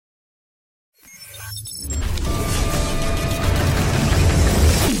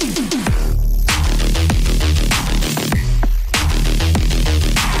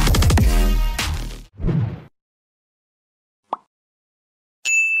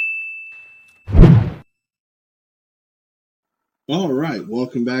All right,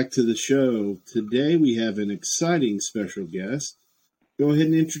 welcome back to the show. Today we have an exciting special guest. Go ahead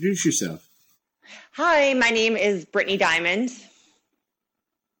and introduce yourself. Hi, my name is Brittany Diamond.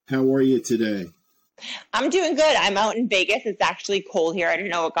 How are you today? I'm doing good. I'm out in Vegas. It's actually cold here. I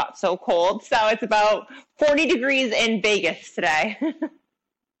didn't know it got so cold. So it's about 40 degrees in Vegas today.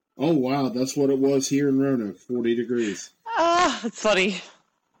 Oh, wow, that's what it was here in Roanoke, 40 degrees. It's funny.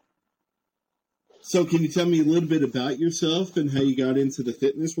 So can you tell me a little bit about yourself and how you got into the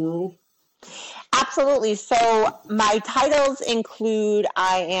fitness world? Absolutely. So my titles include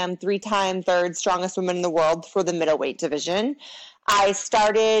I am 3-time third strongest woman in the world for the middleweight division. I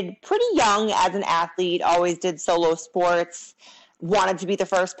started pretty young as an athlete, always did solo sports, wanted to be the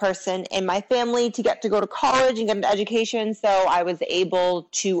first person in my family to get to go to college and get an education. So I was able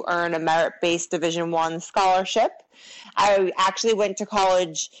to earn a merit-based Division I scholarship. I actually went to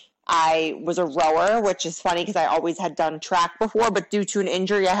college. I was a rower, which is funny because I always had done track before, but due to an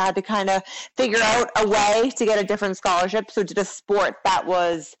injury, I had to kind of figure out a way to get a different scholarship. So did a sport that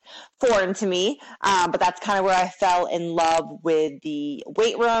was foreign to me, but that's kind of where I fell in love with the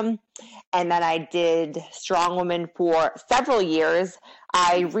weight room. And then I did Strongwoman for several years.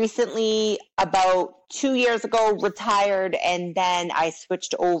 I recently, about 2 years ago, retired, and then I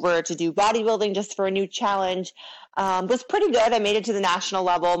switched over to do bodybuilding just for a new challenge. It was pretty good. I made it to the national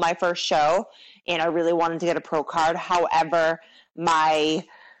level my first show, and I really wanted to get a pro card. However, my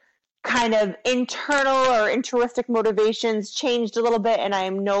kind of internal or intrinsic motivations changed a little bit, and I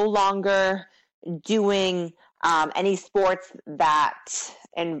am no longer doing any sports that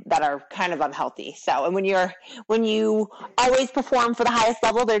are kind of unhealthy. So, and when you always perform for the highest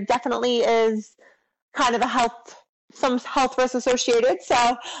level, there definitely is kind of some health risks associated.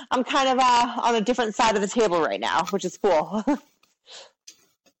 So I'm kind of on a different side of the table right now, which is cool.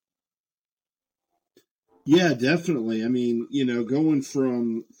 Yeah, definitely. I mean, going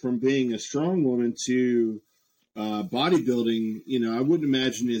from being a strong woman to bodybuilding, I wouldn't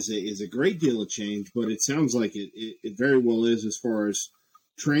imagine is a great deal of change, but it sounds like it very well is as far as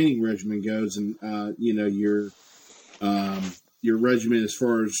training regimen goes, and your regimen as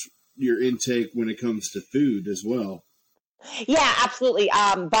far as your intake when it comes to food as well. Yeah, absolutely.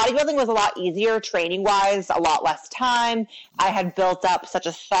 Bodybuilding was a lot easier training wise, a lot less time. I had built up such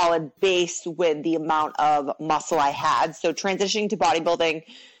a solid base with the amount of muscle I had. So transitioning to bodybuilding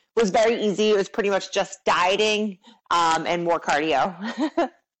was very easy. It was pretty much just dieting and more cardio.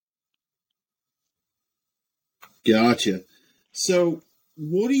 Gotcha. So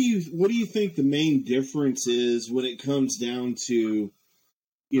what do you think the main difference is when it comes down to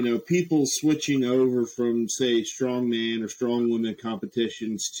people switching over from, say, strongman or strongwoman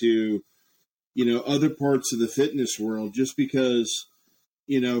competitions to, other parts of the fitness world, just because,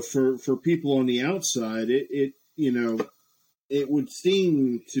 for people on the outside, it would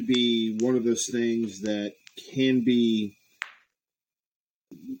seem to be one of those things that can be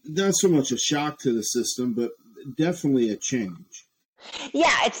not so much a shock to the system, but definitely a change.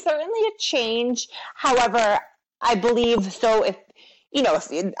 Yeah, it's certainly a change. However, I believe so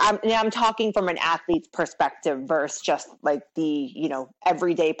I'm talking from an athlete's perspective versus just like the,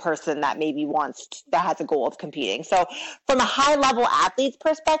 everyday person that maybe that has a goal of competing. So from a high level athlete's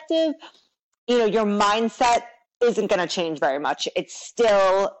perspective, your mindset isn't going to change very much. It's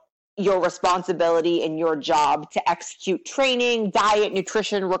still your responsibility and your job to execute training, diet,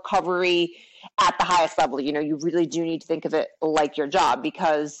 nutrition, recovery at the highest level. You really do need to think of it like your job,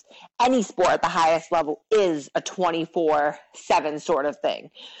 because any sport at the highest level is a 24/7 sort of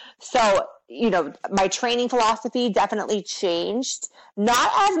thing. So, my training philosophy definitely changed,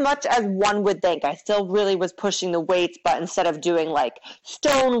 not as much as one would think. I still really was pushing the weights, but instead of doing like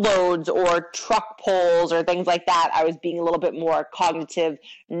stone loads or truck pulls or things like that, I was being a little bit more cognitive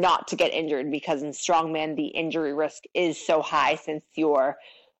not to get injured, because in strongman, the injury risk is so high since you're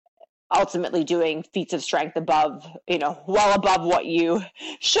ultimately doing feats of strength above, well above what you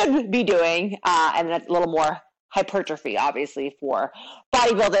should be doing. And that's a little more hypertrophy, obviously, for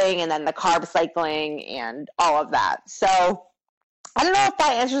bodybuilding, and then the carb cycling and all of that. So I don't know if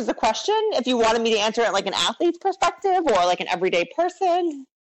that answers the question, if you wanted me to answer it like an athlete's perspective or like an everyday person.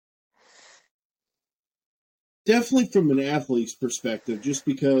 Definitely from an athlete's perspective, just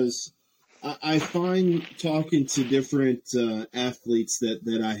because I find talking to different athletes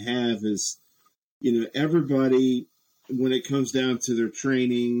that I have is, everybody, when it comes down to their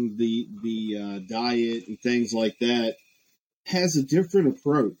training, the diet and things like that, has a different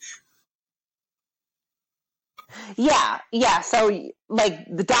approach. Yeah. So like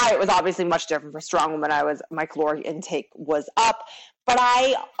the diet was obviously much different for Strongwoman. My caloric intake was up. but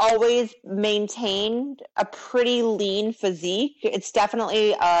I always maintained a pretty lean physique. It's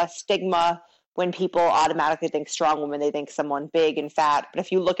definitely a stigma when people automatically think strong woman, they think someone big and fat. But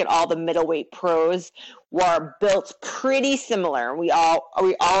if you look at all the middleweight pros, we're built pretty similar. We all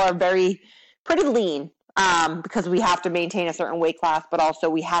are very pretty lean, because we have to maintain a certain weight class, but also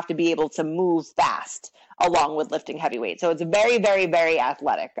we have to be able to move fast along with lifting heavyweight. So it's very, very, very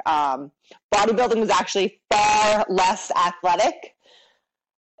athletic. Bodybuilding was actually far less athletic.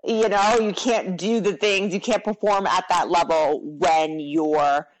 You know, you can't do the things, you can't perform at that level when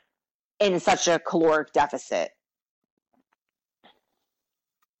you're in such a caloric deficit.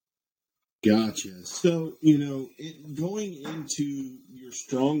 Gotcha. So, going into your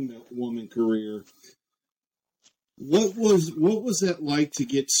strong woman career, what was that like to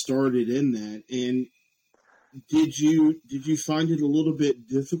get started in that? And did you find it a little bit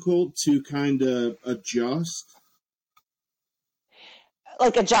difficult to kind of adjust?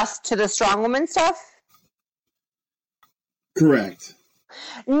 Like adjust to the strong woman stuff? Correct.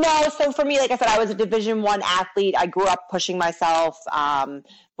 No, so for me, like I said, I was a Division I athlete. I grew up pushing myself,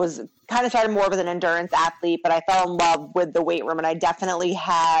 was kind of started more of as an endurance athlete, but I fell in love with the weight room, and I definitely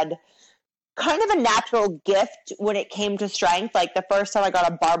had kind of a natural gift when it came to strength. Like the first time I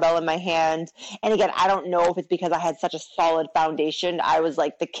got a barbell in my hand, and again, I don't know if it's because I had such a solid foundation. I was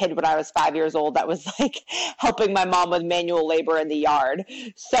like the kid when I was 5 years old that was like helping my mom with manual labor in the yard.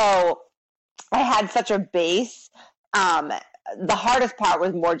 So I had such a base. The hardest part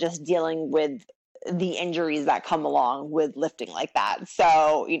was more just dealing with the injuries that come along with lifting like that.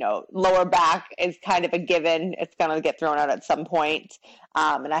 So, lower back is kind of a given. It's going to get thrown out at some point.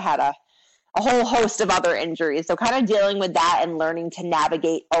 And I had a whole host of other injuries. So kind of dealing with that and learning to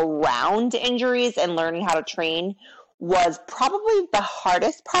navigate around injuries and learning how to train was probably the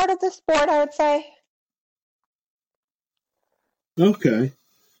hardest part of the sport, I would say. Okay.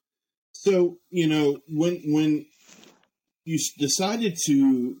 So, when you decided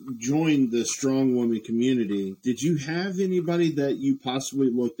to join the strong woman community, did you have anybody that you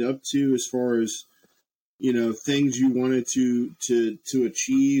possibly looked up to as far as, things you wanted to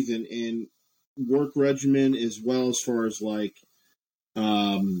achieve and work regimen, as well as far as like,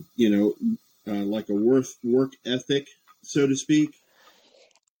 like a work ethic, so to speak?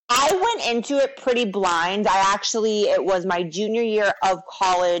 I went into it pretty blind. It was my junior year of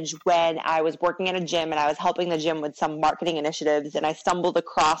college when I was working at a gym and I was helping the gym with some marketing initiatives, and I stumbled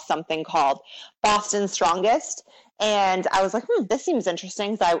across something called Boston's Strongest. And I was like, this seems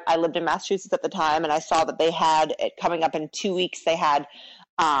interesting, because I lived in Massachusetts at the time, and I saw that they had it coming up in 2 weeks. They had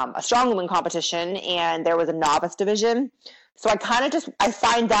a strong woman competition, and there was a novice division. So I kind of I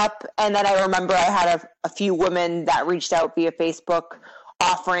signed up, and then I remember I had a few women that reached out via Facebook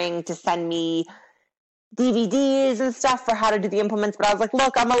offering to send me DVDs and stuff for how to do the implements. But I was like,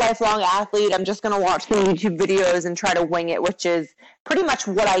 look, I'm a lifelong athlete. I'm just going to watch the YouTube videos and try to wing it, which is pretty much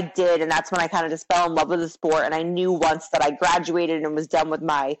what I did. And that's when I kind of just fell in love with the sport. And I knew once that I graduated and was done with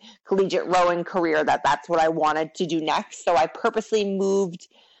my collegiate rowing career that that's what I wanted to do next. So I purposely moved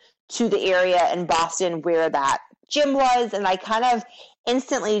to the area in Boston where that gym was. And I kind of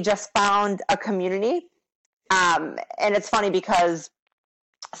instantly just found a community. And it's funny because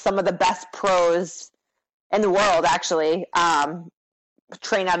some of the best pros in the world actually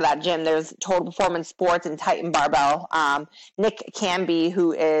train out of that gym. There's Total Performance Sports and Titan Barbell. Nick Canby,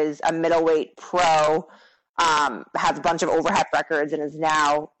 who is a middleweight pro, has a bunch of overhead records and is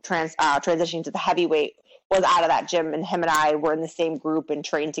now transitioning to the heavyweight, was out of that gym, and him and I were in the same group and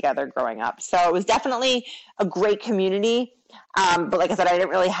trained together growing up. So it was definitely a great community. But like I said, I didn't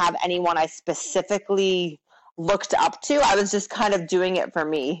really have anyone I specifically looked up to. I was just kind of doing it for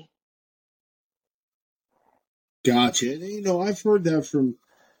me. Gotcha. And, I've heard that from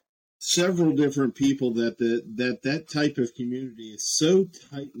several different people that that type of community is so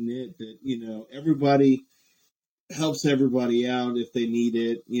tight knit that everybody helps everybody out if they need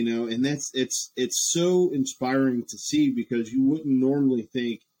it, and it's so inspiring to see, because you wouldn't normally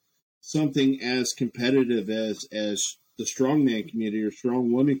think something as competitive as the strongman community or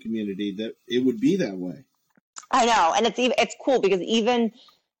strong woman community that it would be that way. I know, and it's cool because even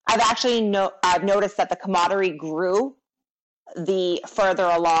I've noticed that the camaraderie grew the further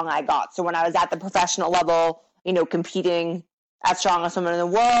along I got. So when I was at the professional level, competing as strongest woman in the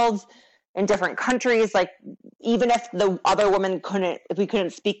world in different countries, like even if the other women we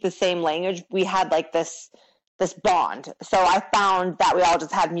couldn't speak the same language, we had like this bond. So I found that we all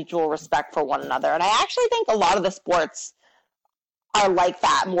just had mutual respect for one another. And I actually think a lot of the sports are like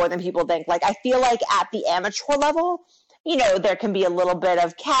that more than people think. Like I feel like at the amateur level, there can be a little bit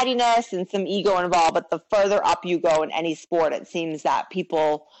of cattiness and some ego involved, but the further up you go in any sport, it seems that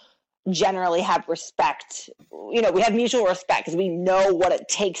people generally have respect. We have mutual respect because we know what it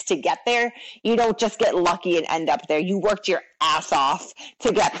takes to get there. You don't just get lucky and end up there. You worked your ass off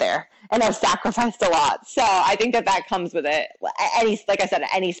to get there and have sacrificed a lot. So I think that comes with it. Like I said,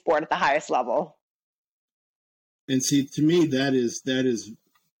 any sport at the highest level. And see, to me, that is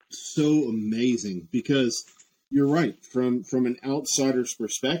so amazing because you're right. From an outsider's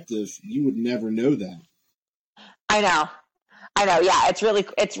perspective, you would never know that. I know. Yeah, it's really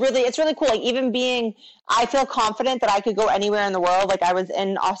cool. Like even I feel confident that I could go anywhere in the world. Like I was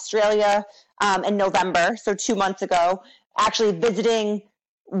in Australia in November, so 2 months ago, actually visiting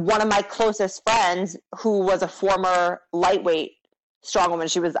one of my closest friends who was a former lightweight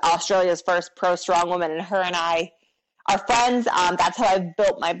strongwoman. She was Australia's first pro strongwoman, and her and I are friends. That's how I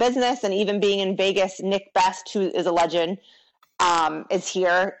built my business. And even being in Vegas, Nick Best, who is a legend, is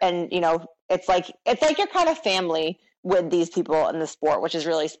here. And it's like you're kind of family with these people in the sport, which is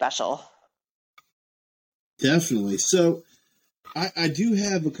really special. Definitely. So I do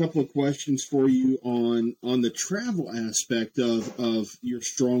have a couple of questions for you on the travel aspect of your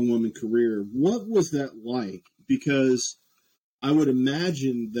strongwoman career. What was that like? Because I would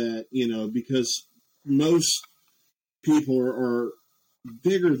imagine that, because most people are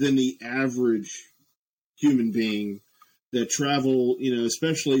bigger than the average human being, that travel,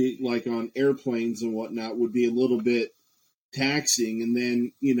 especially like on airplanes and whatnot, would be a little bit taxing. And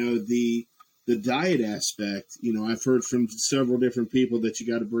then, the diet aspect, I've heard from several different people that you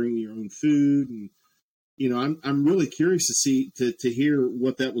got to bring your own food. And, I'm really curious to hear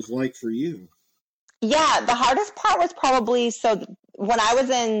what that was like for you. Yeah, the hardest part was probably, so when I was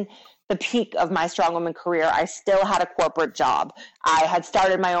in the peak of my strongwoman career, I still had a corporate job. I had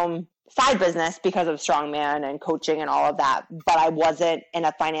started my own side business because of strongman and coaching and all of that, but I wasn't in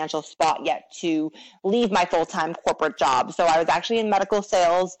a financial spot yet to leave my full-time corporate job. So I was actually in medical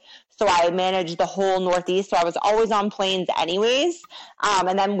sales. So I managed the whole Northeast. So I was always on planes anyways.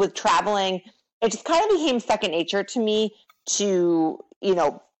 And then with traveling, it just kind of became second nature to me to,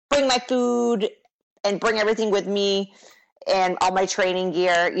 bring my food and bring everything with me and all my training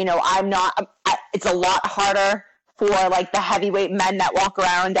gear. It's a lot harder for like the heavyweight men that walk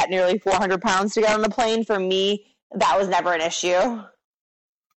around at nearly 400 pounds to get on the plane. For me, that was never an issue.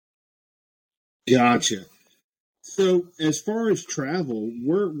 Gotcha. So as far as travel,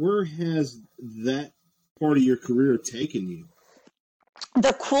 where has that part of your career taken you?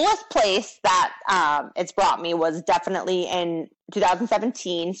 The coolest place that it's brought me was definitely in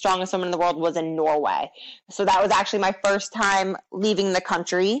 2017. Strongest woman in the world was in Norway. So that was actually my first time leaving the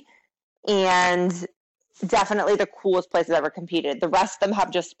country, and definitely the coolest place I've ever competed. The rest of them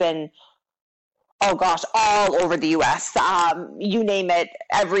have just been, oh gosh, all over the U.S. You name it,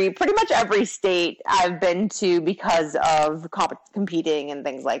 pretty much every state I've been to because of competing and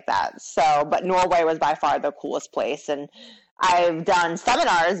things like that. So, but Norway was by far the coolest place, and I've done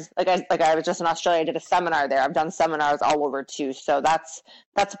seminars. Like I was just in Australia, I did a seminar there. I've done seminars all over too. So that's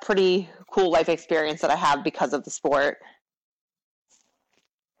a pretty cool life experience that I have because of the sport.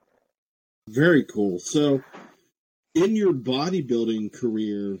 Very cool. So in your bodybuilding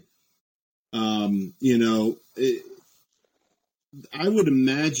career, I would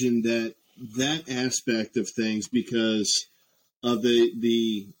imagine that aspect of things, because of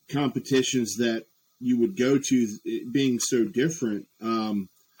the competitions that you would go to being so different.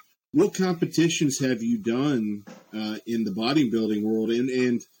 What competitions have you done in the bodybuilding world?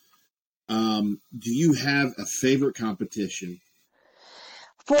 And do you have a favorite competition?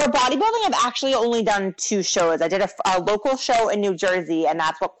 For bodybuilding, I've actually only done 2 shows. I did a local show in New Jersey, and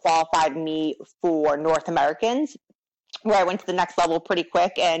that's what qualified me for North Americans, where I went to the next level pretty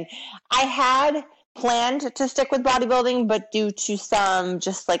quick. And I had planned to stick with bodybuilding, but due to some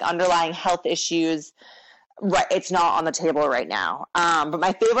just like underlying health issues, it's not on the table right now. But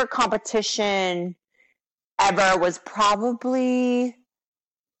my favorite competition ever was probably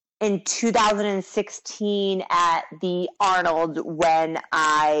in 2016 at the Arnold, when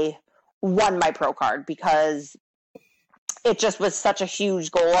I won my pro card, because it just was such a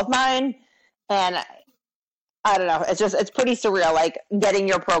huge goal of mine. And I don't know, it's pretty surreal. Like getting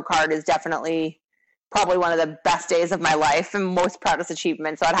your pro card is definitely probably one of the best days of my life and most proudest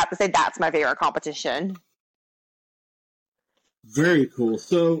achievement. So I'd have to say that's my favorite competition. Very cool.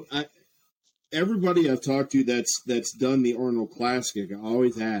 So everybody I've talked to that's done the Arnold Classic, I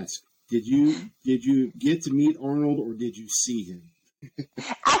always ask, did you get to meet Arnold, or did you see him?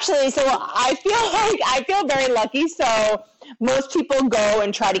 Actually, so I feel very lucky. So most people go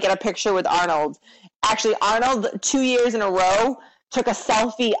and try to get a picture with Arnold. actually, Arnold, 2 years in a row, took a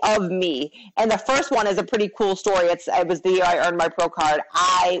selfie of me. And the first one is a pretty cool story. It was the year I earned my pro card.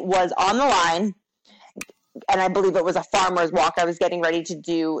 I was on the line, and I believe it was a farmer's walk I was getting ready to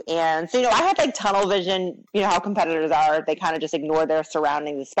do. And so, I had like tunnel vision. You know how competitors are. They kind of just ignore their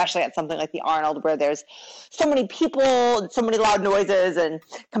surroundings, especially at something like the Arnold, where there's so many people, so many loud noises and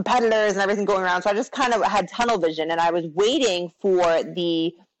competitors and everything going around. So I just kind of had tunnel vision, and I was waiting for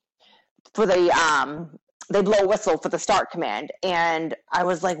they blow a whistle for the start command. And I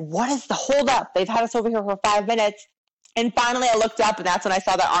was like, what is the holdup? They've had us over here for 5 minutes. And finally I looked up, and that's when I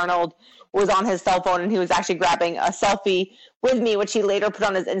saw that Arnold was on his cell phone, and he was actually grabbing a selfie with me, which he later put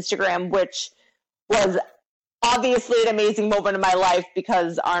on his Instagram, which was obviously an amazing moment in my life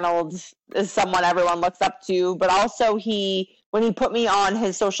because Arnold is someone everyone looks up to. But also when he put me on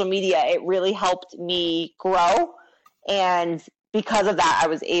his social media, it really helped me grow. And because of that, I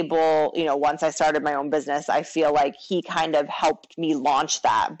was able, once I started my own business, I feel like he kind of helped me launch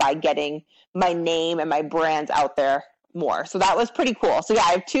that by getting my name and my brands out there more. So that was pretty cool. So yeah,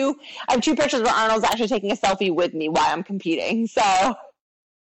 I have two pictures where Arnold's actually taking a selfie with me while I'm competing. So.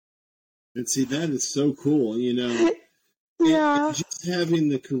 And see, that is so cool, Yeah. And just having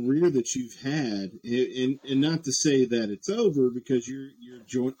the career that you've had, and not to say that it's over, because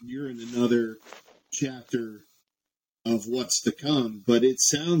you're in another chapter of what's to come, but it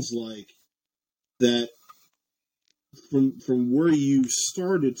sounds like that from where you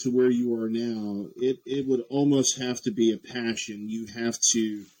started to where you are now, it would almost have to be a passion. You have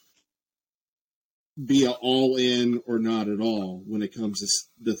to be an all in or not at all when it comes to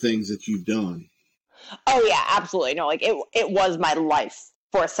the things that you've done. Oh yeah, absolutely. No, like it was my life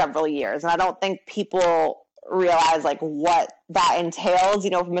for several years, and I don't think people realize like what that entails.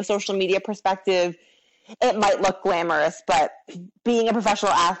 From a social media perspective, it might look glamorous, but being a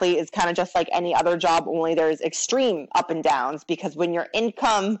professional athlete is kind of just like any other job, only there's extreme up and downs, because when your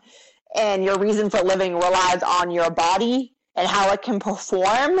income and your reason for living relies on your body and how it can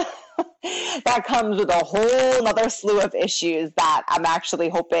perform, that comes with a whole other slew of issues that I'm actually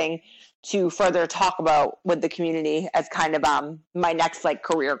hoping to further talk about with the community as kind of my next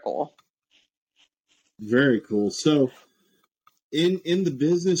career goal. Very cool. So in the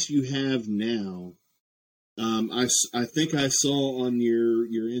business you have now, I think I saw on your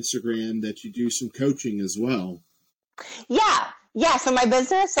Instagram that you do some coaching as well. Yeah. So my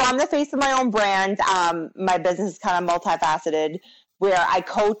business, I'm the face of my own brand. My business is kind of multifaceted, where I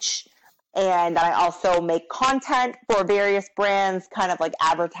coach and I also make content for various brands, kind of like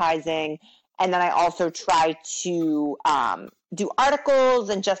advertising. And then I also try to do articles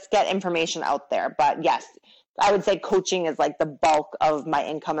and just get information out there. But yes, I would say coaching is like the bulk of my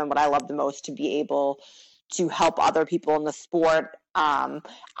income and what I love the most, to be able to help other people in the sport. I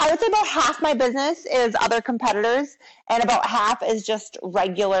would say about half my business is other competitors, and about half is just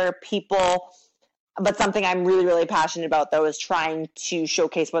regular people. But something I'm really, really passionate about, though, is trying to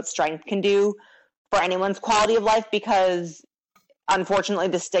showcase what strength can do for anyone's quality of life, because unfortunately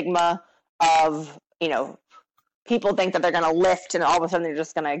the stigma of, people think that they're going to lift and all of a sudden they're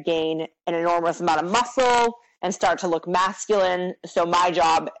just going to gain an enormous amount of muscle and start to look masculine. So my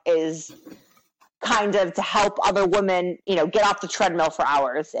job is kind of to help other women, get off the treadmill for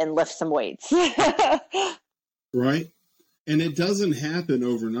hours and lift some weights. Right. And it doesn't happen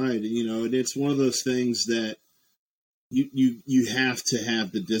overnight, and it's one of those things that you have to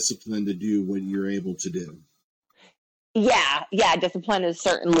have the discipline to do what you're able to do. Yeah. Discipline is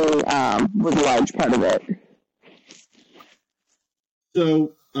certainly was a large part of it.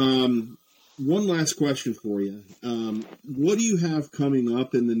 So, one last question for you. What do you have coming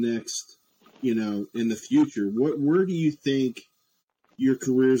up in the next, in the future? Where do you think your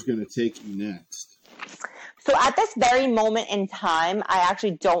career is going to take you next? So at this very moment in time, I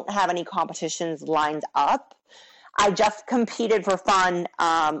actually don't have any competitions lined up. I just competed for fun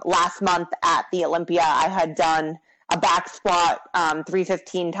last month at the Olympia. I had done a back squat,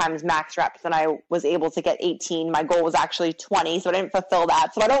 315 times max reps, and I was able to get 18. My goal was actually 20, so I didn't fulfill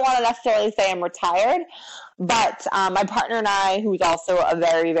that. So I don't want to necessarily say I'm retired, but my partner and I, who's also a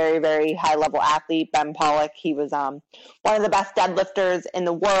very, very, very high-level athlete, Ben Pollock, he was one of the best deadlifters in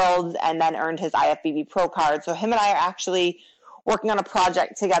the world and then earned his IFBB pro card. So him and I are actually working on a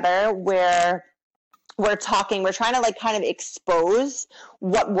project together where we're trying to kind of expose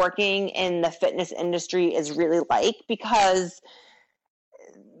what working in the fitness industry is really like, because,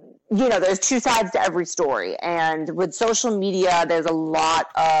 there's two sides to every story. And with social media, there's a lot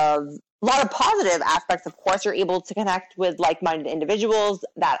of positive aspects. Of course, you're able to connect with like-minded individuals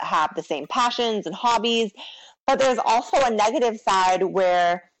that have the same passions and hobbies, but there's also a negative side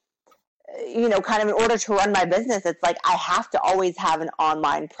where kind of in order to run my business, it's like I have to always have an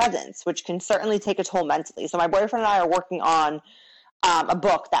online presence, which can certainly take a toll mentally. So my boyfriend and I are working on a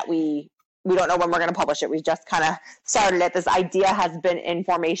book that we don't know when we're going to publish it. We just kind of started it. This idea has been in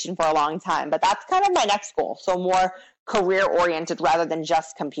formation for a long time, but that's kind of my next goal. So more career oriented rather than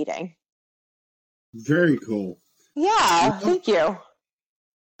just competing. Very cool. Yeah, thank you.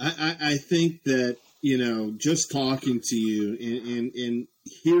 I think that, just talking to you and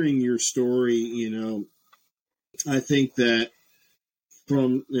hearing your story, I think that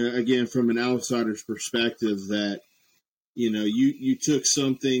from an outsider's perspective, that, you took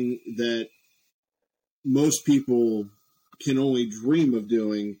something that most people can only dream of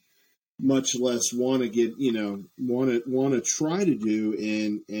doing, much less want to get, want to try to do,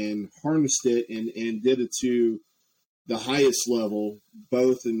 and harnessed it and did it to the highest level,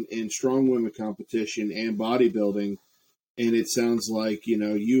 both in strong women competition and bodybuilding. And it sounds like,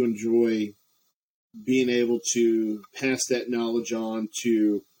 you enjoy being able to pass that knowledge on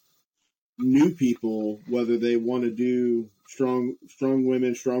to new people, whether they want to do strong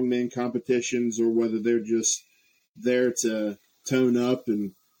women, strong men competitions, or whether they're just there to tone up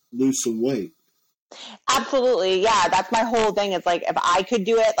and lose some weight. Absolutely. Yeah. That's my whole thing. It's like, if I could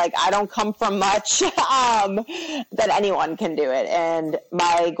do it, like I don't come from much, then anyone can do it. And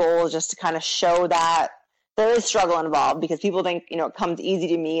my goal is just to kind of show that there is struggle involved, because people think, it comes easy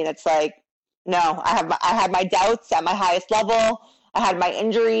to me. And it's like, no, I had my doubts at my highest level. I had my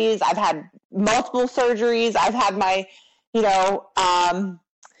injuries. I've had multiple surgeries. I've had my,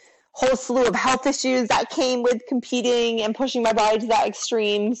 whole slew of health issues that came with competing and pushing my body to that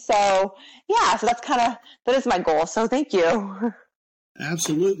extreme. So yeah, so that is my goal. So thank you.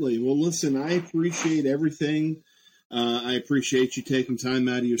 Absolutely. Well, listen, I appreciate everything. I appreciate you taking time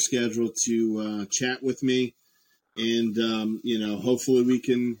out of your schedule to chat with me. And, hopefully we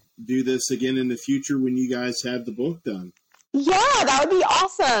can do this again in the future when you guys have the book done. Yeah, that would be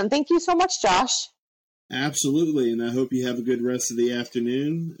awesome. Thank you so much, Josh. Absolutely, and I hope you have a good rest of the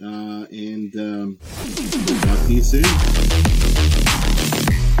afternoon, and talk to you soon.